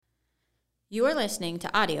You are listening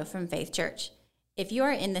to audio from Faith Church. If you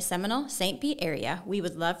are in the Seminole, St. Pete area, we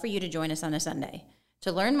would love for you to join us on a Sunday.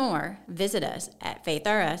 To learn more, visit us at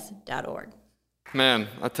faithrs.org. Man,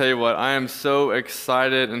 I'll tell you what, I am so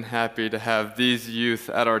excited and happy to have these youth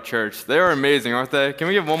at our church. They are amazing, aren't they? Can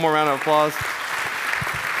we give one more round of applause?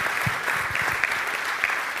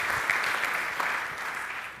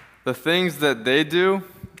 The things that they do,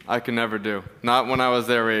 I could never do. Not when I was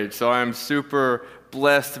their age. So I am super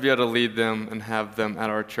blessed to be able to lead them and have them at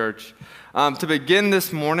our church. To begin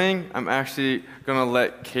this morning, I'm actually going to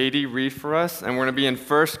let Katie read for us, and we're going to be in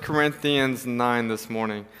 1 Corinthians 9 this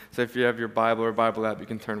morning. So if you have your Bible or Bible app, you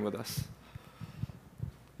can turn with us.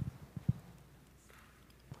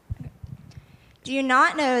 Do you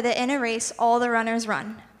not know that in a race all the runners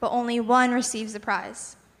run, but only one receives the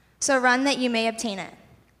prize? So run that you may obtain it.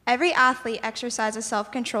 Every athlete exercises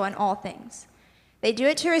self-control in all things. They do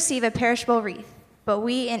it to receive a perishable wreath, but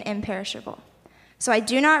we an imperishable. So I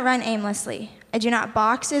do not run aimlessly. I do not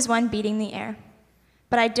box as one beating the air.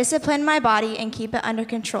 But I discipline my body and keep it under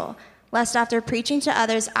control, lest after preaching to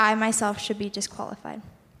others, I myself should be disqualified.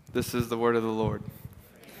 This is the word of the Lord.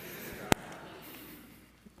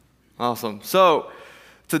 Awesome. So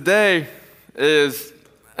today is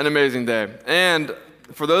an amazing day. And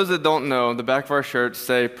for those that don't know, the back of our shirts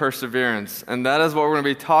say perseverance. And that is what we're going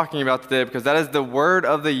to be talking about today, because that is the word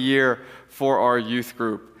of the year for our youth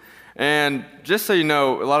group. And just so you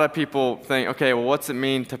know, a lot of people think, okay, well, what's it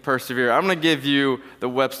mean to persevere? I'm going to give you the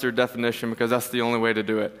Webster definition because that's the only way to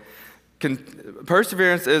do it.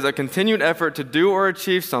 Perseverance is a continued effort to do or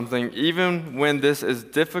achieve something even when this is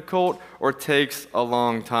difficult or takes a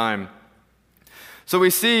long time. So we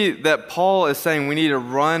see that Paul is saying we need to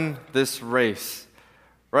run this race,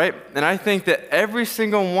 right? And I think that every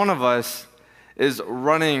single one of us is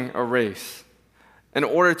running a race in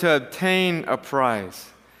order to obtain a prize.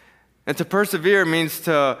 And to persevere means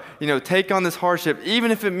to, take on this hardship,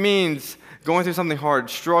 even if it means going through something hard,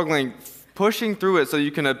 struggling, pushing through it so you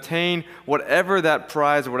can obtain whatever that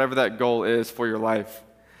prize or whatever that goal is for your life.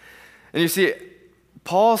 And you see,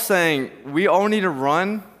 Paul's saying we all need to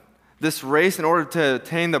run this race in order to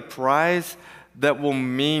attain the prize that will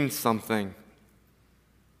mean something.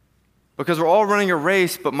 Because we're all running a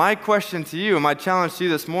race, but my question to you and my challenge to you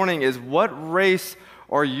this morning is, what race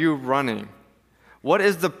are you running? What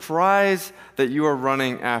is the prize that you are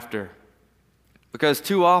running after? Because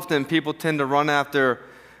too often people tend to run after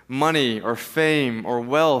money or fame or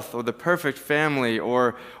wealth or the perfect family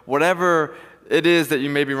or whatever it is that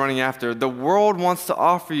you may be running after. The world wants to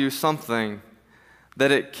offer you something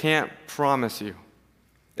that it can't promise you.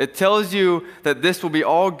 It tells you that this will be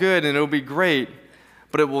all good and it will be great,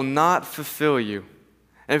 but it will not fulfill you.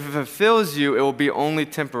 And if it fulfills you, it will be only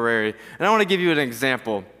temporary. And I want to give you an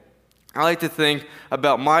example. I like to think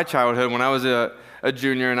about my childhood when I was a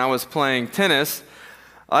junior and I was playing tennis.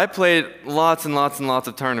 I played lots and lots and lots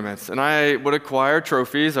of tournaments, and I would acquire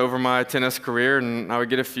trophies over my tennis career, and I would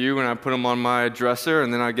get a few, and I'd put them on my dresser,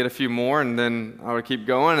 and then I'd get a few more, and then I would keep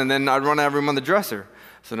going, and then I'd run out of room on the dresser.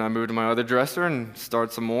 So then I moved to my other dresser and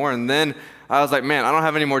start some more, and then I was like, man, I don't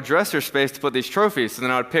have any more dresser space to put these trophies. So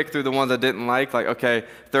then I would pick through the ones I didn't like okay,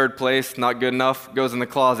 third place, not good enough, goes in the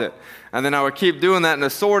closet. And then I would keep doing that in the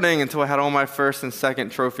sorting until I had all my first and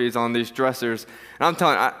second trophies on these dressers. And I'm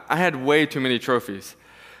telling you, I had way too many trophies.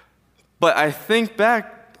 But I think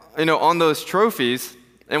back, on those trophies,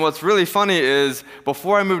 and what's really funny is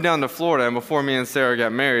before I moved down to Florida and before me and Sarah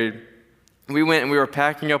got married, we went and we were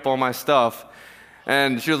packing up all my stuff.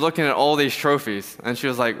 And she was looking at all these trophies, and she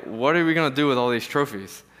was like, what are we going to do with all these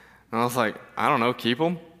trophies? And I was like, I don't know, keep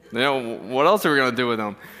them? What else are we going to do with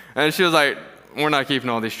them? And she was like, we're not keeping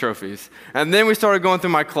all these trophies. And then we started going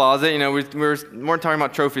through my closet. We weren't talking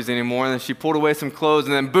about trophies anymore. And then she pulled away some clothes,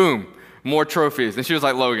 and then boom, more trophies. And she was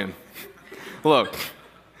like, Logan, look,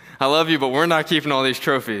 I love you, but we're not keeping all these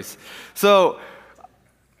trophies. So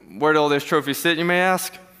where do all those trophies sit, you may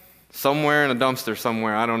ask? Somewhere in a dumpster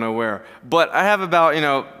somewhere, I don't know where. But I have about,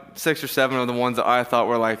 6 or 7 of the ones that I thought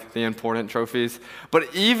were like the important trophies.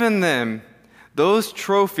 But even then, those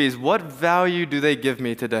trophies, what value do they give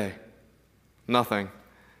me today? Nothing.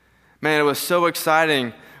 Man, it was so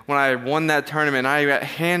exciting when I won that tournament. I got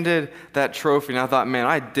handed that trophy, and I thought, man,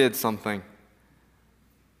 I did something.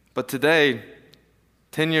 But today,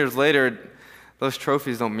 10 years later, those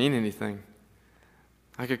trophies don't mean anything.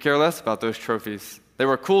 I could care less about those trophies. They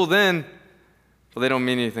were cool then, but they don't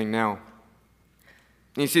mean anything now.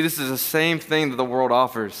 And you see, this is the same thing that the world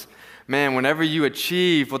offers. Man, whenever you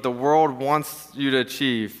achieve what the world wants you to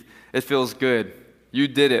achieve, it feels good. You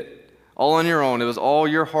did it. All on your own. It was all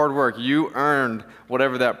your hard work. You earned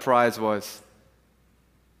whatever that prize was.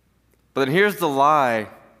 But then here's the lie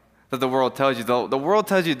that the world tells you. The world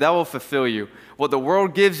tells you that will fulfill you. What the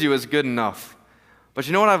world gives you is good enough. But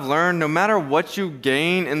you know what I've learned? No matter what you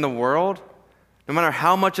gain in the world, no matter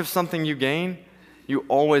how much of something you gain, you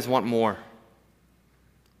always want more.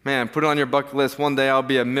 Man, put it on your bucket list. One day I'll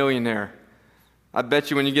be a millionaire. I bet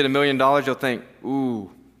you when you get $1 million, you'll think, ooh,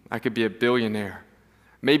 I could be a billionaire.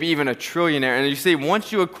 Maybe even a trillionaire. And you see,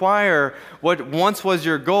 once you acquire what once was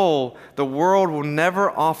your goal, the world will never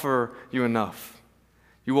offer you enough.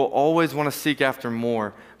 You will always want to seek after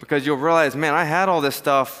more because you'll realize, man, I had all this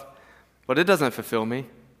stuff, but it doesn't fulfill me.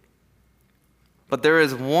 But there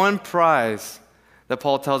is one prize that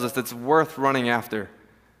Paul tells us that's worth running after.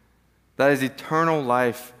 That is eternal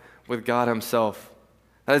life with God himself.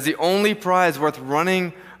 That is the only prize worth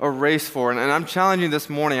running a race for. And I'm challenging you this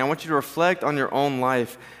morning. I want you to reflect on your own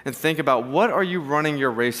life and think about, what are you running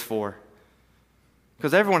your race for?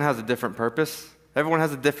 Because everyone has a different purpose. Everyone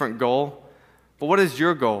has a different goal. But what is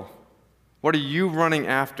your goal? What are you running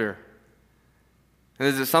after? And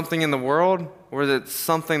is it something in the world, or is it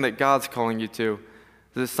something that God's calling you to?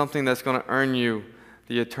 Is it something that's going to earn you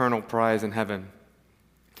the eternal prize in heaven?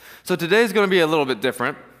 So today's going to be a little bit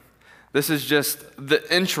different. This is just the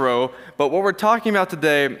intro, but what we're talking about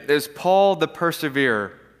today is Paul the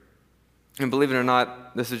Perseverer. And believe it or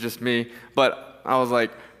not, this is just me, but I was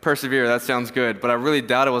like, persevere, that sounds good. But I really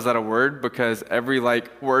doubted was that a word, because every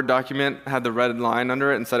Word document had the red line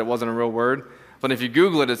under it and said it wasn't a real word. But if you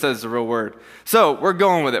Google it, it says it's a real word. So we're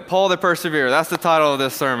going with it. Paul the Perseverer, that's the title of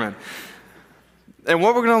this sermon. And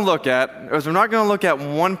what we're going to look at is we're not going to look at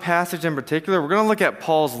one passage in particular. We're going to look at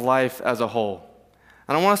Paul's life as a whole.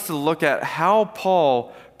 And I want us to look at how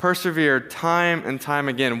Paul persevered time and time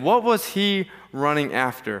again. What was he running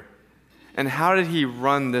after? And how did he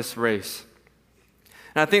run this race?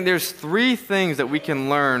 And I think there's 3 things that we can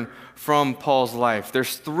learn from Paul's life.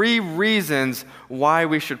 There's 3 reasons why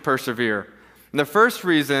we should persevere. And the first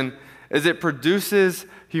reason is it produces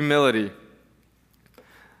humility.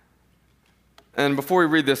 And before we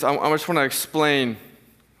read this, I just want to explain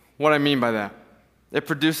what I mean by that. It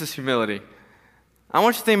produces humility. I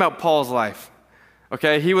want you to think about Paul's life.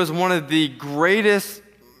 Okay, he was one of the greatest,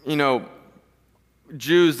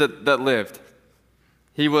 Jews that lived.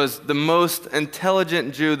 He was the most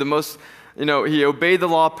intelligent Jew, the most, he obeyed the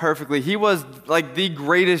law perfectly. He was like the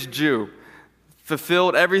greatest Jew,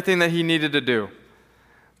 fulfilled everything that he needed to do.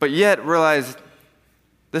 But yet realized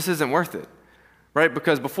this isn't worth it, right?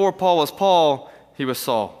 Because before Paul was Paul, he was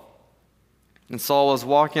Saul. And Saul was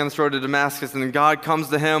walking on this road to Damascus, and then God comes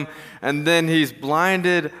to him, and then he's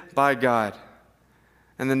blinded by God.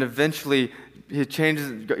 And then eventually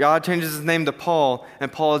God changes his name to Paul, and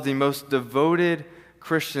Paul is the most devoted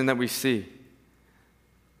Christian that we see.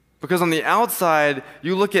 Because on the outside,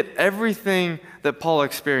 you look at everything that Paul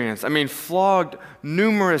experienced. I mean, flogged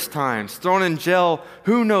numerous times, thrown in jail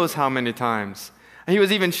who knows how many times. He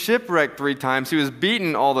was even shipwrecked 3 times. He was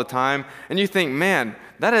beaten all the time. And you think, man,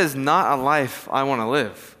 that is not a life I want to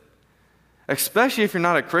live. Especially if you're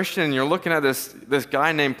not a Christian and you're looking at this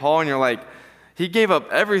guy named Paul and you're like, he gave up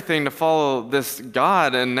everything to follow this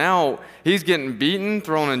God, and now he's getting beaten,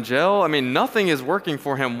 thrown in jail. I mean, nothing is working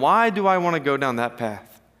for him. Why do I want to go down that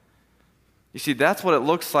path? You see, that's what it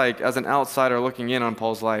looks like as an outsider looking in on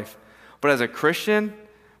Paul's life. But as a Christian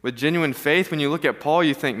with genuine faith, when you look at Paul,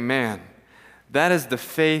 you think, man, that is the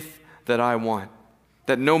faith that I want.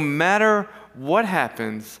 That no matter what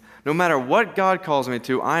happens, no matter what God calls me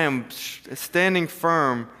to, I am standing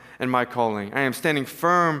firm in my calling. I am standing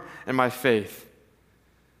firm in my faith.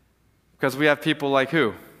 Because we have people like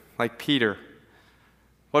who? Like Peter.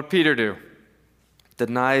 What'd Peter do?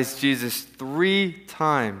 Denies Jesus 3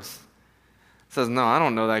 times. Says, no, I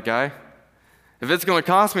don't know that guy. If it's going to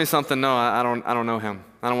cost me something, no, I don't know him.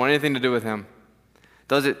 I don't want anything to do with him.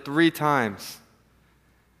 Does it 3 times.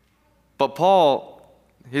 But Paul,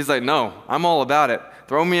 he's like, no, I'm all about it.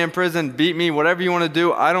 Throw me in prison, beat me, whatever you want to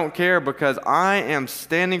do, I don't care, because I am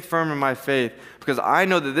standing firm in my faith, because I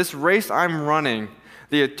know that this race I'm running,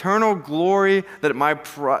 the eternal glory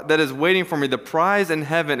that is waiting for me, the prize in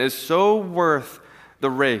heaven, is so worth the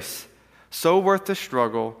race, so worth the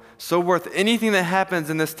struggle, so worth anything that happens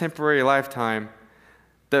in this temporary lifetime,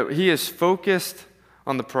 that he is focused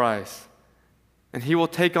on the prize. And he will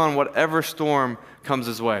take on whatever storm comes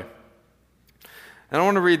his way. And I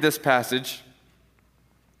want to read this passage.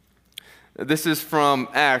 This is from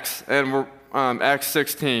Acts, and we're Acts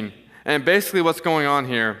 16. And basically what's going on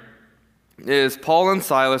here is Paul and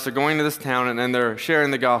Silas are going to this town, and they're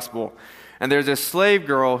sharing the gospel. And there's this slave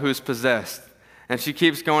girl who's possessed. And she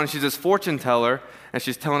keeps going. She's this fortune teller. and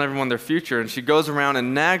she's telling everyone their future, and she goes around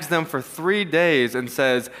and nags them for 3 days and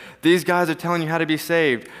says, these guys are telling you how to be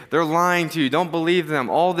saved. They're lying to you. Don't believe them,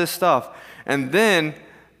 all this stuff. And then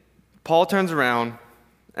Paul turns around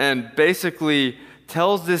and basically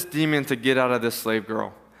tells this demon to get out of this slave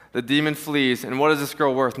girl. The demon flees, and what is this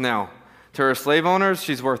girl worth now? To her slave owners,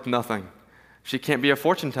 she's worth nothing. She can't be a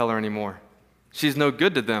fortune teller anymore. She's no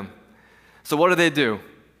good to them. So what do?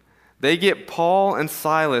 They get Paul and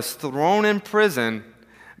Silas thrown in prison.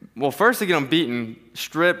 Well, first they get them beaten,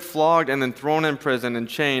 stripped, flogged, and then thrown in prison and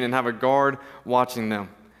chained and have a guard watching them.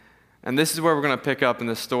 And this is where we're going to pick up in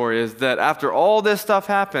this story, is that after all this stuff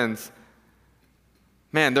happens,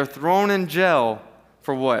 man, they're thrown in jail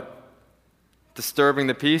for what? Disturbing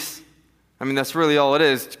the peace? I mean, that's really all it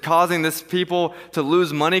is. Causing this people to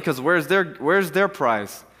lose money, because where's their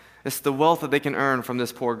prize? It's the wealth that they can earn from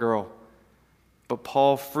this poor girl. But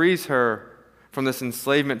Paul frees her from this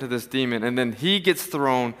enslavement to this demon, and then he gets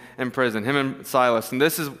thrown in prison, him and Silas. And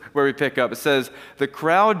this is where we pick up. It says, the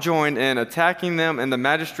crowd joined in, attacking them, and the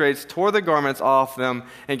magistrates tore the garments off them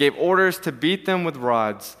and gave orders to beat them with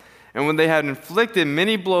rods. And when they had inflicted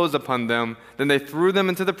many blows upon them, then they threw them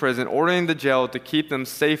into the prison, ordering the jail to keep them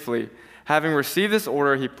safely. Having received this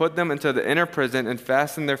order, he put them into the inner prison and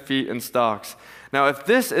fastened their feet in stocks. Now, if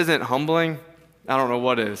this isn't humbling, I don't know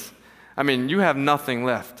what is. I mean, you have nothing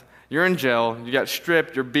left. You're in jail, you got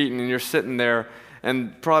stripped, you're beaten, and you're sitting there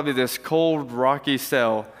in probably this cold, rocky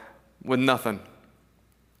cell with nothing.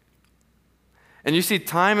 And you see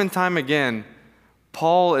time and time again,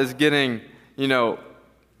 Paul is getting,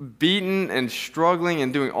 beaten and struggling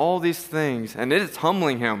and doing all these things, and it is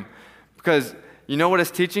humbling him, because you know what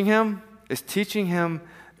it's teaching him? It's teaching him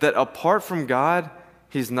that apart from God,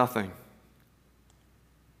 he's nothing.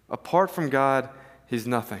 Apart from God, he's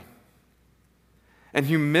nothing. And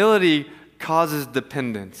humility causes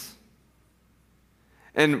dependence.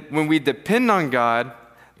 And when we depend on God,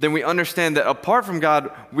 then we understand that apart from God,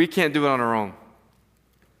 we can't do it on our own.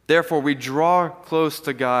 Therefore, we draw close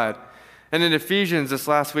to God. And in Ephesians, this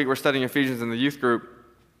last week, we're studying Ephesians in the youth group,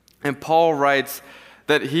 and Paul writes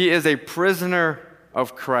that he is a prisoner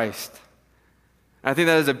of Christ. I think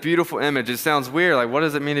that is a beautiful image. It sounds weird, like what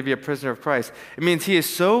does it mean to be a prisoner of Christ? It means he is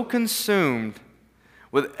so consumed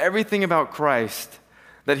with everything about Christ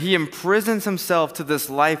that he imprisons himself to this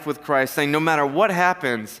life with Christ, saying, no matter what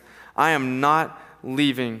happens, I am not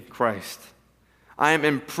leaving Christ. I am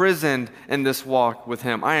imprisoned in this walk with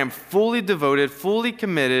him. I am fully devoted, fully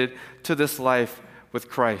committed to this life with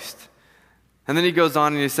Christ. And then he goes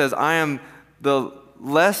on and he says, I am the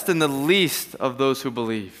less than the least of those who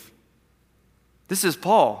believe. This is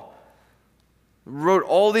Paul. Wrote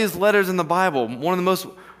all these letters in the Bible, one of the most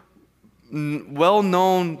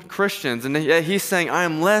well-known Christians, and yet he's saying, I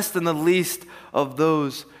am less than the least of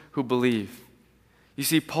those who believe. You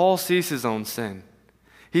see, Paul sees his own sin.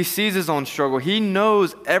 He sees his own struggle. He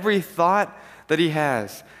knows every thought that he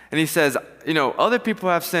has. And he says, other people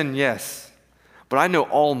have sinned, yes, but I know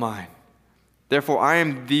all mine. Therefore, I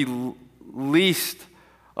am the least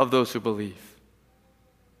of those who believe.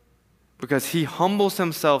 Because he humbles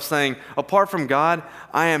himself, saying, apart from God,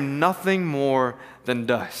 I am nothing more than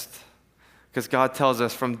dust. Because God tells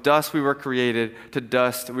us, from dust we were created, to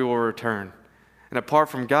dust we will return. And apart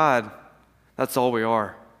from God, that's all we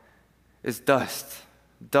are, is dust.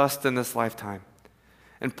 Dust in this lifetime.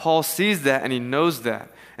 And Paul sees that and he knows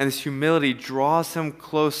that. And this humility draws him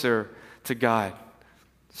closer to God.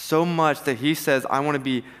 So much that he says, I want to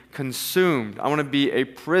be consumed. I want to be a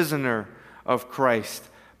prisoner of Christ.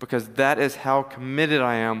 Because that is how committed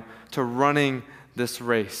I am to running this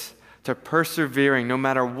race. To persevering, no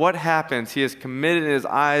matter what happens, he is committed and his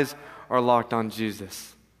eyes are locked on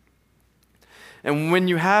Jesus. And when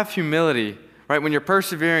you have humility, right, when you're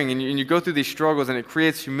persevering and you go through these struggles and it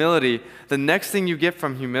creates humility, the next thing you get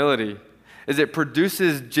from humility is it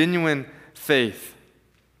produces genuine faith.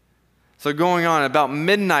 So going on, about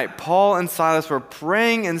midnight, Paul and Silas were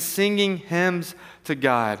praying and singing hymns to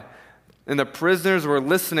God, and the prisoners were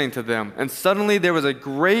listening to them. And suddenly there was a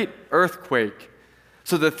great earthquake.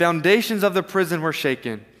 So the foundations of the prison were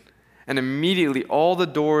shaken, and immediately all the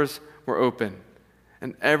doors were open,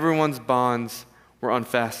 and everyone's bonds were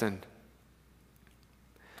unfastened.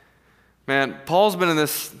 Man, Paul's been in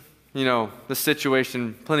this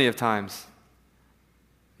situation plenty of times.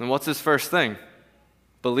 And what's his first thing?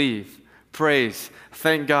 Believe, praise,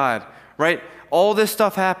 thank God, right? All this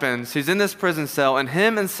stuff happens. He's in this prison cell, and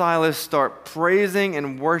him and Silas start praising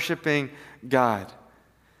and worshiping God.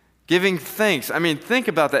 Giving thanks. I mean, think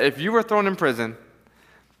about that. If you were thrown in prison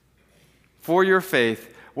for your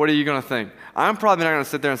faith, what are you going to think? I'm probably not going to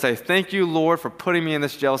sit there and say, thank you, Lord, for putting me in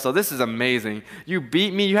this jail cell. This is amazing. You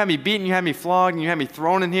beat me. You had me beaten. You had me flogged. And you had me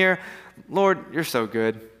thrown in here. Lord, you're so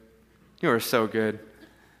good. You are so good.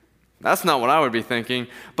 That's not what I would be thinking.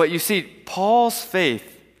 But you see, Paul's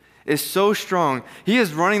faith is so strong. He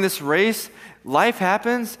is running this race. Life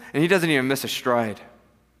happens, and he doesn't even miss a stride.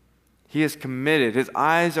 He is committed. His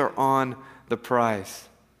eyes are on the prize.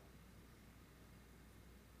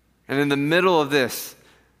 And in the middle of this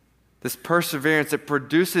perseverance, it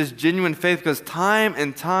produces genuine faith because time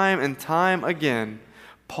and time and time again,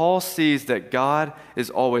 Paul sees that God is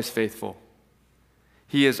always faithful.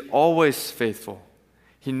 He is always faithful.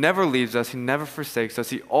 He never leaves us. He never forsakes us.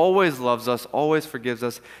 He always loves us, always forgives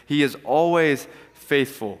us. He is always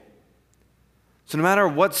faithful. So no matter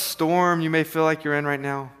what storm you may feel like you're in right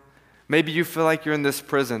now, maybe you feel like you're in this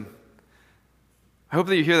prison, I hope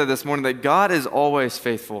that you hear that this morning, that God is always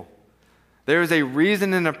faithful. There is a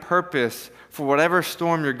reason and a purpose for whatever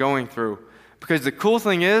storm you're going through. Because the cool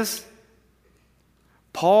thing is,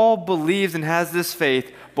 Paul believes and has this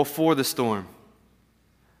faith before the storm.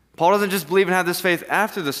 Paul doesn't just believe and have this faith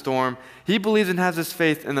after the storm. He believes and has this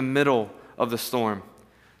faith in the middle of the storm.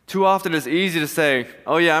 Too often it's easy to say,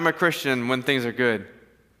 oh yeah, I'm a Christian when things are good.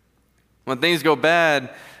 When things go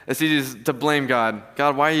bad, it's easy to blame God.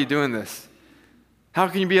 God, why are you doing this? How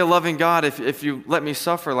can you be a loving God if you let me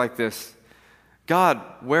suffer like this? God,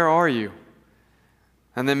 where are you?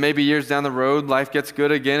 And then maybe years down the road, life gets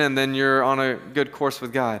good again, and then you're on a good course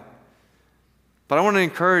with God. But I want to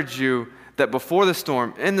encourage you that before the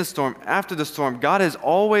storm, in the storm, after the storm, God is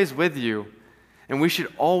always with you. And we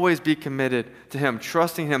should always be committed to Him,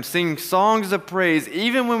 trusting Him, singing songs of praise,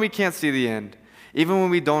 even when we can't see the end, even when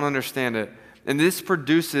we don't understand it. And this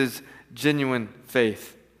produces genuine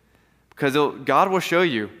faith. Because God will show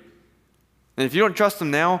you. And if you don't trust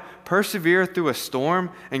Him now, persevere through a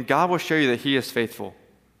storm, and God will show you that He is faithful.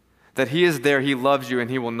 That He is there, He loves you, and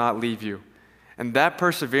He will not leave you. And that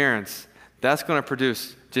perseverance, that's going to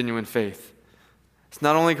produce genuine faith. It's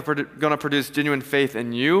not only going to produce genuine faith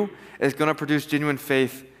in you, it's going to produce genuine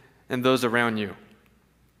faith in those around you.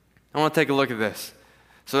 I want to take a look at this.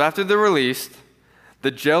 So after they're released,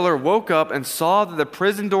 the jailer woke up and saw that the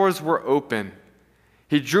prison doors were open.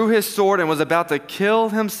 He drew his sword and was about to kill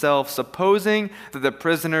himself, supposing that the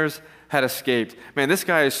prisoners had escaped. Man, this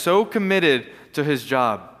guy is so committed to his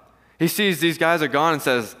job. He sees these guys are gone and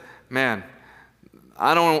says, man,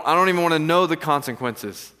 I don't even want to know the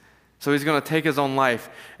consequences. So he's going to take his own life.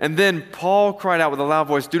 And then Paul cried out with a loud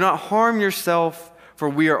voice, do not harm yourself, for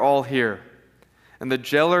we are all here. And the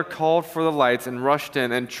jailer called for the lights and rushed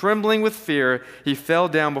in, and trembling with fear, he fell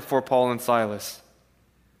down before Paul and Silas.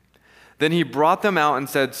 Then he brought them out and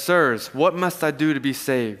said, sirs, what must I do to be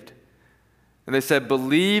saved? And they said,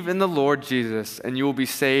 believe in the Lord Jesus, and you will be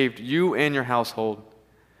saved, you and your household.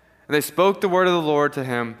 And they spoke the word of the Lord to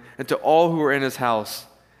him and to all who were in his house.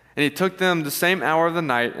 And he took them the same hour of the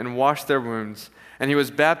night and washed their wounds. And he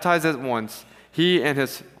was baptized at once, he and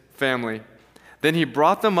his family. Then he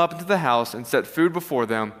brought them up into the house and set food before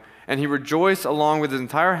them. And he rejoiced along with his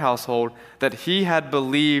entire household that he had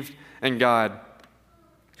believed in God.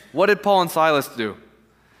 What did Paul and Silas do?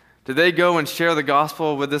 Did they go and share the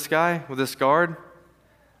gospel with this guy, with this guard?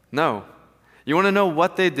 No. You want to know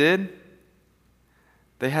what they did?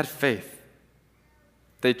 They had faith.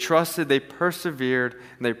 They trusted, they persevered,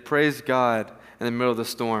 and they praised God in the middle of the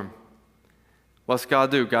storm. What's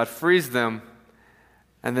God do? God frees them,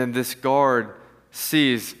 and then this guard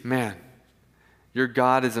sees, man, your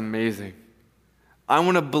God is amazing. I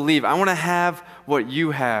want to believe. I want to have what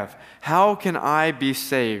you have. How can I be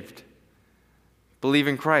saved? Believe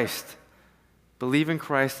in Christ. Believe in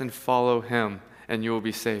Christ and follow Him, and you will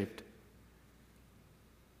be saved.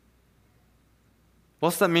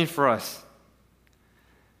 What's that mean for us?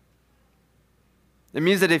 It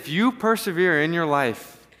means that if you persevere in your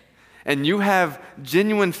life and you have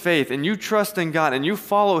genuine faith and you trust in God and you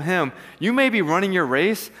follow Him, you may be running your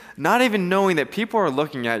race not even knowing that people are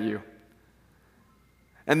looking at you.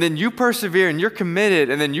 And then you persevere and you're committed,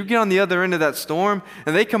 and then you get on the other end of that storm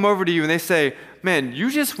and they come over to you and they say, man, you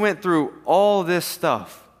just went through all this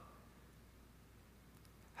stuff.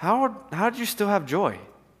 How did you still have joy?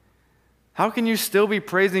 How can you still be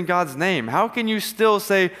praising God's name? How can you still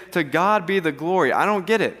say, to God be the glory? I don't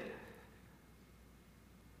get it.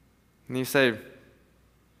 And you say,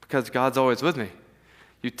 because God's always with me.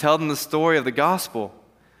 You tell them the story of the gospel.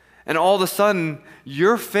 And all of a sudden,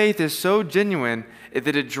 your faith is so genuine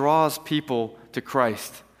that it draws people to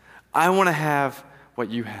Christ. I want to have what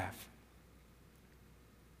you have.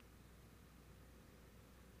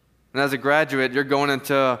 And as a graduate, you're going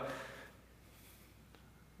into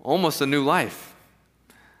almost a new life.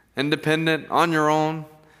 Independent, on your own.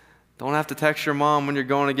 Don't have to text your mom when you're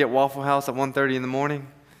going to get Waffle House at 1:30 in the morning.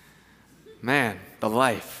 Man, the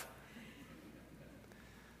life.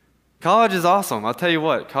 College is awesome. I'll tell you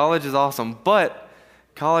what, college is awesome, but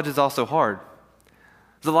college is also hard.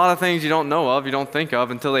 There's a lot of things you don't know of, you don't think of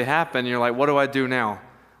until they happen, and you're like, what do I do now?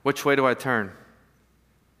 Which way do I turn?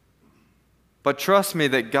 But trust me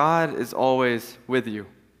that God is always with you.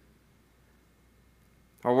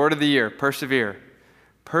 Our word of the year, persevere.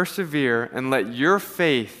 Persevere and let your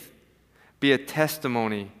faith be a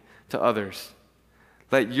testimony to others.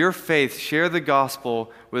 Let your faith share the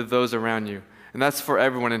gospel with those around you. And that's for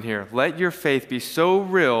everyone in here. Let your faith be so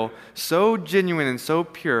real, so genuine, and so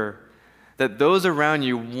pure that those around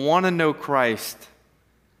you want to know Christ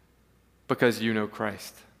because you know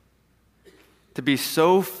Christ. To be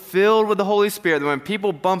so filled with the Holy Spirit that when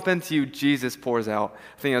people bump into you, Jesus pours out.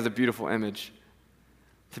 I think that's a beautiful image.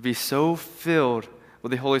 To be so filled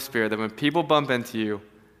with the Holy Spirit that when people bump into you,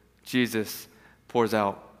 Jesus pours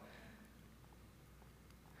out.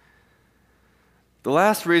 The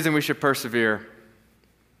last reason we should persevere,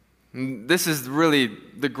 and this is really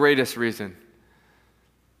the greatest reason,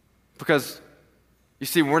 because you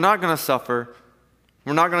see, we're not going to suffer.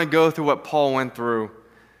 We're not going to go through what Paul went through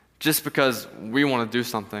just because we want to do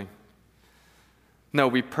something. No,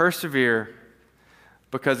 we persevere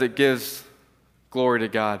because it gives glory to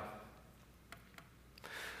God.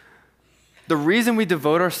 The reason we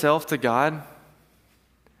devote ourselves to God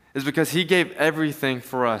is because He gave everything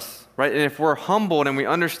for us, right? And if we're humbled and we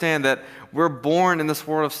understand that we're born in this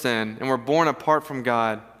world of sin and we're born apart from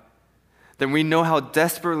God, then we know how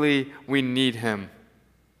desperately we need Him.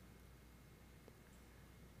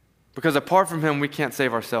 Because apart from Him, we can't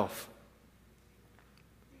save ourselves.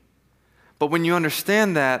 But when you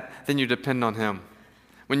understand that, then you depend on Him.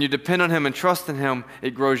 When you depend on Him and trust in Him,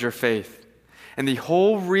 it grows your faith. And the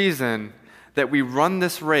whole reason that we run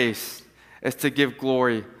this race is to give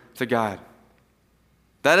glory to God.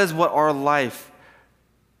 That is what our life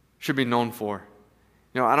should be known for.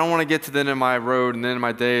 You know, I don't want to get to the end of my road and the end of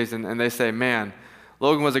my days and they say, man,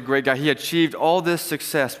 Logan was a great guy. He achieved all this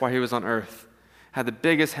success while he was on earth. Had the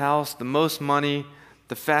biggest house, the most money,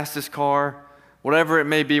 the fastest car, whatever it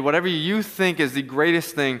may be, whatever you think is the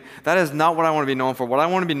greatest thing, that is not what I want to be known for. What I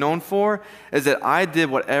want to be known for is that I did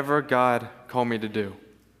whatever God called me to do.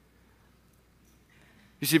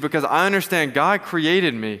 You see, because I understand God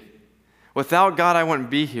created me. Without God, I wouldn't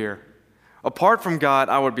be here. Apart from God,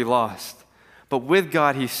 I would be lost. But with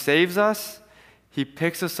God, He saves us, He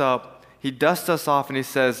picks us up, He dusts us off, and He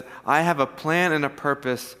says, I have a plan and a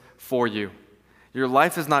purpose for you. Your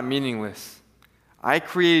life is not meaningless. I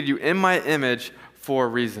created you in my image for a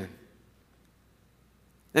reason.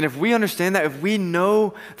 And if we understand that, if we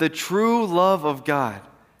know the true love of God,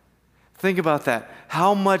 think about that.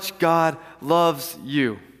 How much God loves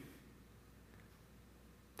you.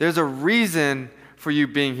 There's a reason for you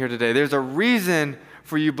being here today. There's a reason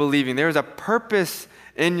for you believing. There's a purpose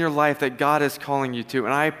in your life that God is calling you to.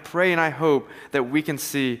 And I pray and I hope that we can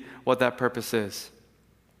see what that purpose is.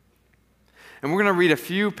 And we're going to read a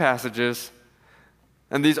few passages,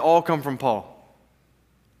 and these all come from Paul.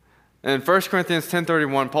 In 1 Corinthians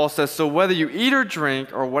 10:31, Paul says, so whether you eat or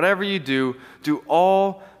drink or whatever you do, do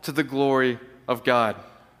all to the glory of God.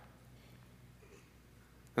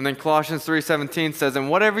 And then Colossians 3:17 says, and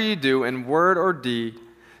whatever you do in word or deed,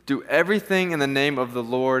 do everything in the name of the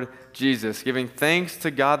Lord Jesus, giving thanks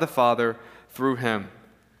to God the Father through Him.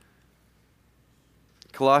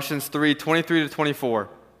 Colossians 3:23-24.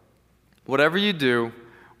 Whatever you do,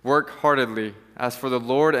 work heartily, as for the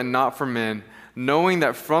Lord and not for men, knowing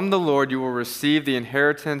that from the Lord you will receive the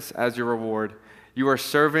inheritance as your reward. You are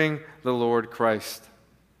serving the Lord Christ.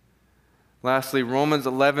 Lastly, Romans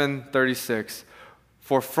 11:36.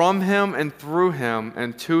 For from Him and through Him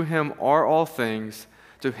and to Him are all things.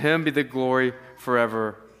 To Him be the glory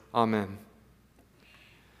forever. Amen.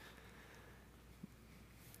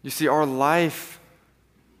 You see, our life,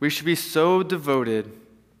 we should be so devoted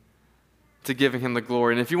to giving Him the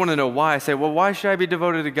glory. And if you want to know why, I say, well, why should I be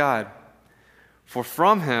devoted to God? For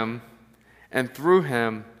from Him and through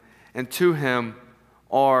Him and to Him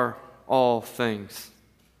are all things.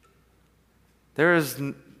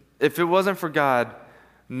 If it wasn't for God,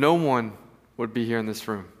 no one would be here in this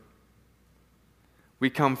room. We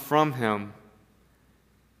come from Him.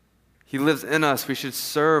 He lives in us. We should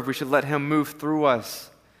serve. We should let Him move through us.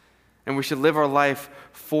 And we should live our life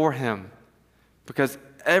for Him. Because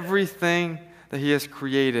everything that He has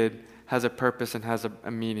created has a purpose and has a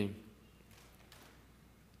meaning.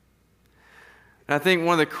 And I think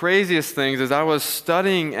one of the craziest things is I was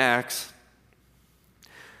studying Acts,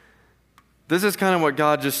 this is kind of what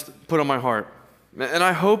God just put on my heart. And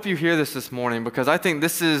I hope you hear this morning, because I think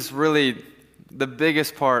this is really the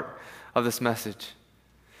biggest part of this message.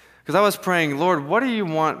 Because I was praying, Lord, what do you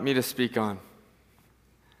want me to speak on?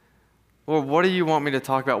 Lord, what do you want me to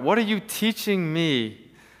talk about? What are you teaching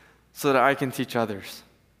me so that I can teach others?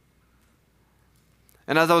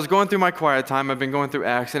 And as I was going through my quiet time, I've been going through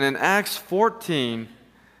Acts, and in Acts 14,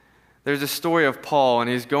 there's a story of Paul, and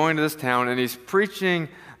he's going to this town, and he's preaching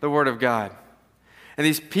the Word of God. And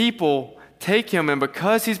these people take him, and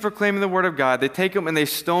because he's proclaiming the Word of God, they take him and they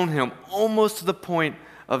stone him almost to the point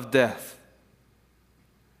of death.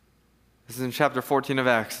 This is in chapter 14 of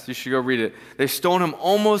Acts. You should go read it. They stone him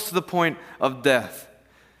almost to the point of death.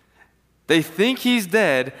 They think he's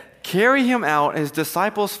dead, carry him out, his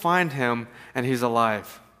disciples find him, and he's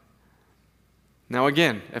alive. Now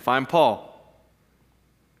again, if I'm Paul,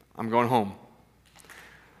 I'm going home.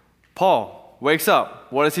 Paul wakes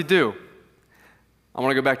up. What does he do? I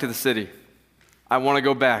want to go back to the city. I want to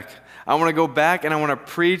go back. I want to go back and I want to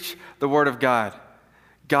preach the Word of God.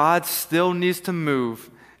 God still needs to move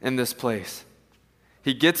in this place.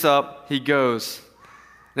 He gets up, he goes,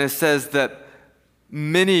 and it says that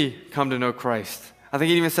many come to know Christ. I think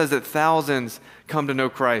it even says that thousands come to know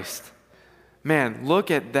Christ. Man, look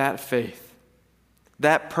at that faith,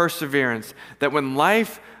 that perseverance, that when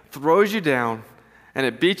life throws you down and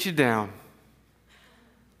it beats you down,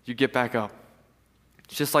 you get back up.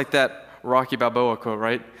 It's just like that Rocky Balboa quote,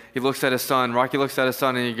 right? He looks at his son, Rocky looks at his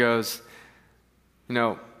son, and he goes, I'm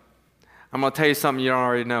going to tell you something you don't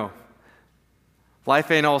already know.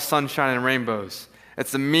 Life ain't all sunshine and rainbows.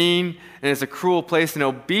 It's a mean and it's a cruel place, and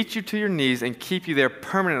it'll beat you to your knees and keep you there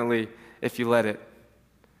permanently if you let it.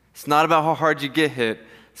 It's not about how hard you get hit.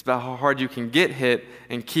 It's about how hard you can get hit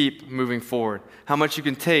and keep moving forward. How much you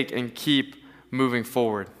can take and keep moving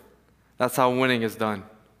forward. That's how winning is done.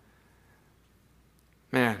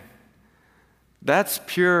 Man, that's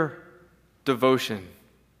pure devotion.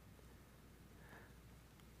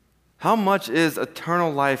 How much is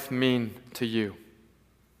eternal life mean to you?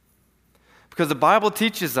 Because the Bible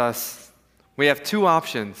teaches us we have two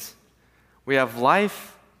options. We have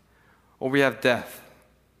life or we have death.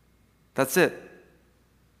 That's it.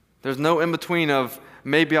 There's no in-between of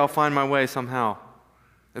maybe I'll find my way somehow.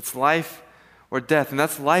 It's life or death, and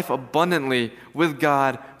that's life abundantly with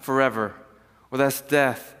God forever, or that's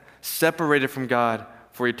death separated from God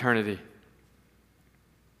for eternity.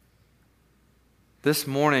 This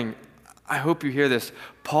morning, I hope you hear this.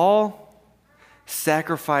 Paul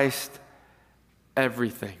sacrificed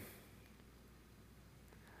everything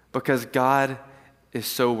because God is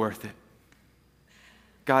so worth it.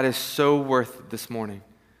 God is so worth it this morning.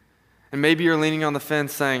 And maybe you're leaning on the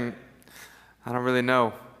fence saying, I don't really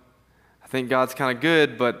know. I think God's kind of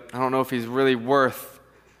good, but I don't know if he's really worth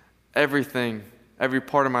everything, every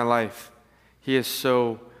part of my life. He is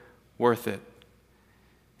so worth it.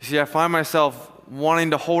 You see, I find myself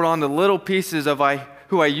wanting to hold on to little pieces of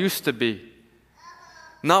who I used to be.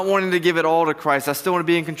 Not wanting to give it all to Christ. I still want to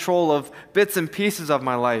be in control of bits and pieces of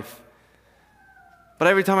my life. But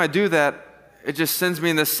every time I do that, it just sends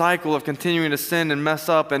me in this cycle of continuing to sin and mess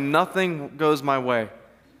up, and nothing goes my way.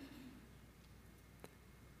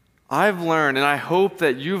 I've learned, and I hope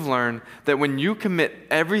that you've learned, that when you commit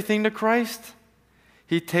everything to Christ,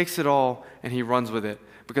 he takes it all and he runs with it,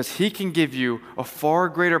 because he can give you a far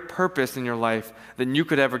greater purpose in your life than you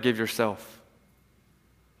could ever give yourself.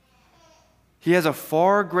 He has a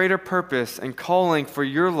far greater purpose and calling for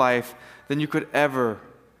your life than you could ever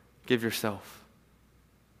give yourself.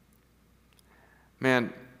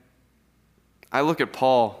 Man, I look at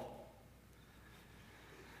Paul.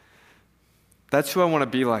 That's who I want to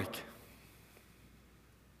be like.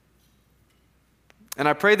 And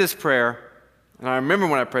I prayed this prayer, and I remember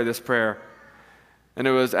when I prayed this prayer, and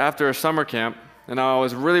it was after a summer camp, and I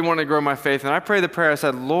was really wanting to grow my faith, and I prayed the prayer. I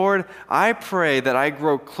said, Lord, I pray that I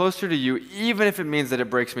grow closer to you, even if it means that it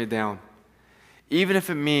breaks me down. Even if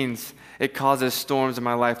it means it causes storms in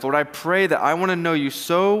my life. Lord, I pray that I want to know you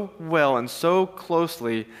so well and so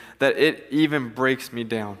closely that it even breaks me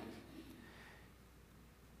down.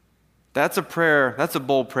 That's a prayer, that's a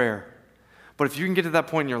bold prayer. But if you can get to that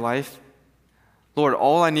point in your life, Lord,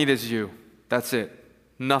 all I need is you. That's it.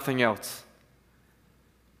 Nothing else.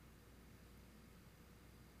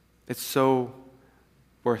 It's so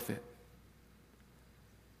worth it.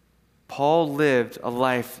 Paul lived a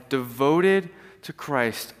life devoted to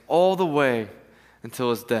Christ all the way until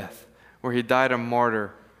his death, where he died a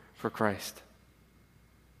martyr for Christ.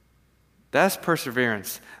 That's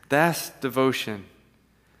perseverance. That's devotion.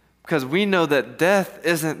 Because we know that death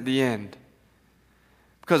isn't the end.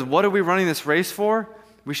 Because what are we running this race for?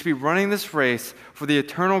 We should be running this race for the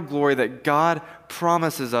eternal glory that God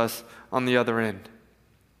promises us on the other end.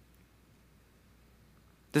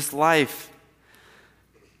 This life's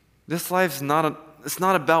not it's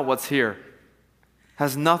not about what's here. It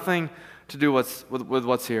has nothing to do with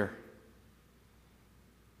what's here.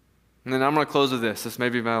 And then I'm going to close with this. This may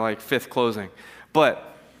be my fifth closing.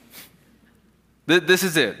 But this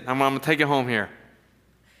is it. I'm going to take it home here.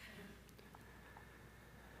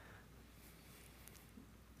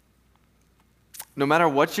 No matter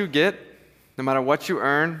what you get, no matter what you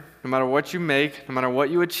earn, no matter what you make, no matter what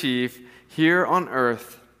you achieve here on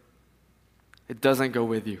earth, it doesn't go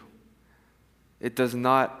with you. It does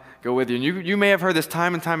not go with you. And you may have heard this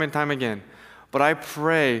time and time and time again, but I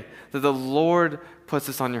pray that the Lord puts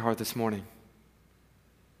this on your heart this morning.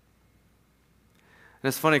 And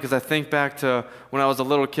it's funny because I think back to when I was a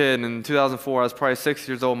little kid in 2004, I was probably 6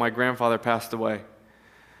 years old, my grandfather passed away.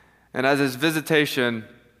 And as his visitation,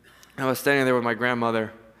 I was standing there with my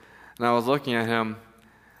grandmother, and I was looking at him,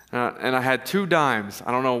 and I had 2 dimes.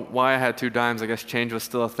 I don't know why I had 2 dimes. I guess change was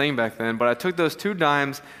still a thing back then. But I took those 2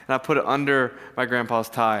 dimes, and I put it under my grandpa's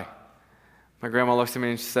tie. My grandma looks at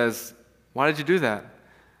me, and she says, "Why did you do that?"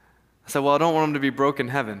 I said, "Well, I don't want him to be broke in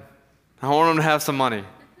heaven. I want him to have some money."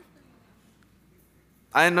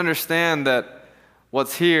 I didn't understand that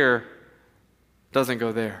what's here doesn't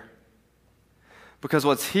go there. Because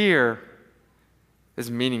what's here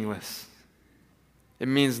is meaningless. It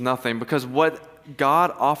means nothing. Because what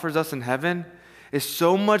God offers us in heaven is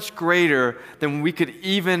so much greater than we could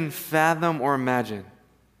even fathom or imagine.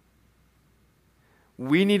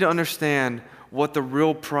 We need to understand what the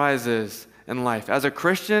real prize is in life. As a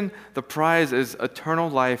Christian, the prize is eternal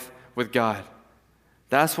life with God.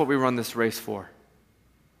 That's what we run this race for.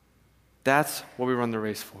 That's what we run the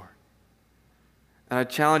race for. And I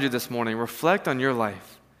challenge you this morning, reflect on your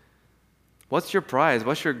life. What's your prize?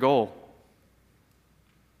 What's your goal?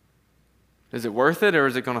 Is it worth it or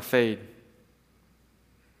is it going to fade?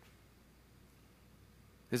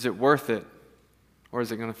 Is it worth it or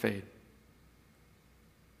is it going to fade?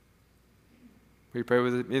 Will you pray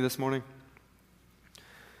with me this morning?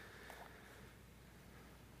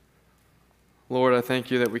 Lord, I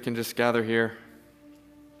thank you that we can just gather here.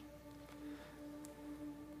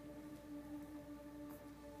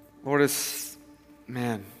 Lord, it's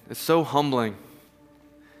so humbling.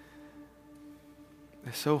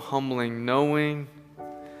 It's so humbling knowing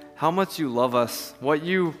how much you love us, what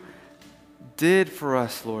you did for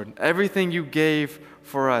us, Lord, everything you gave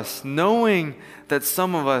for us, knowing that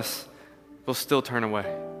some of us will still turn away.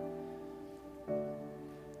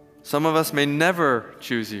 Some of us may never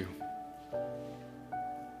choose you.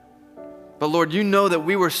 But Lord, you know that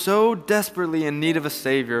we were so desperately in need of a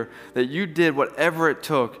Savior that you did whatever it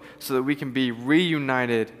took so that we can be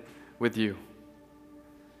reunited with you.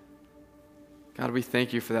 God, we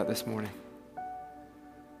thank you for that this morning.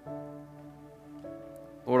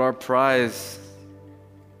 Lord, our prize,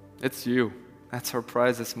 it's you. That's our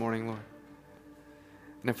prize this morning, Lord.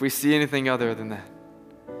 And if we see anything other than that,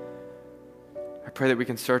 I pray that we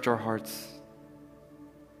can search our hearts.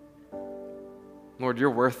 Lord, you're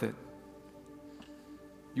worth it.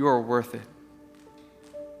 You are worth it.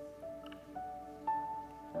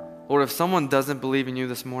 Lord, if someone doesn't believe in you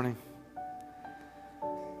this morning,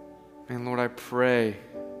 man, Lord, I pray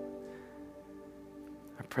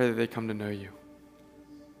that they come to know you.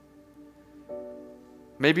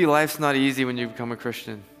 Maybe life's not easy when you become a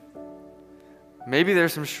Christian. Maybe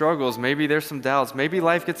there's some struggles. Maybe there's some doubts. Maybe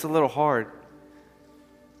life gets a little hard.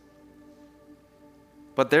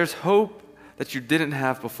 But there's hope that you didn't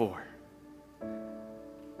have before.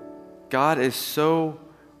 God is so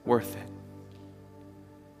worth it.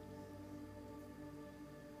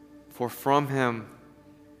 For from him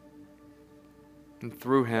and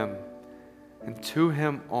through him and to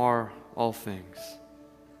him are all things.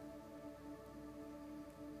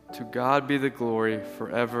 To God be the glory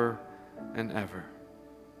forever and ever.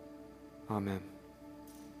 Amen.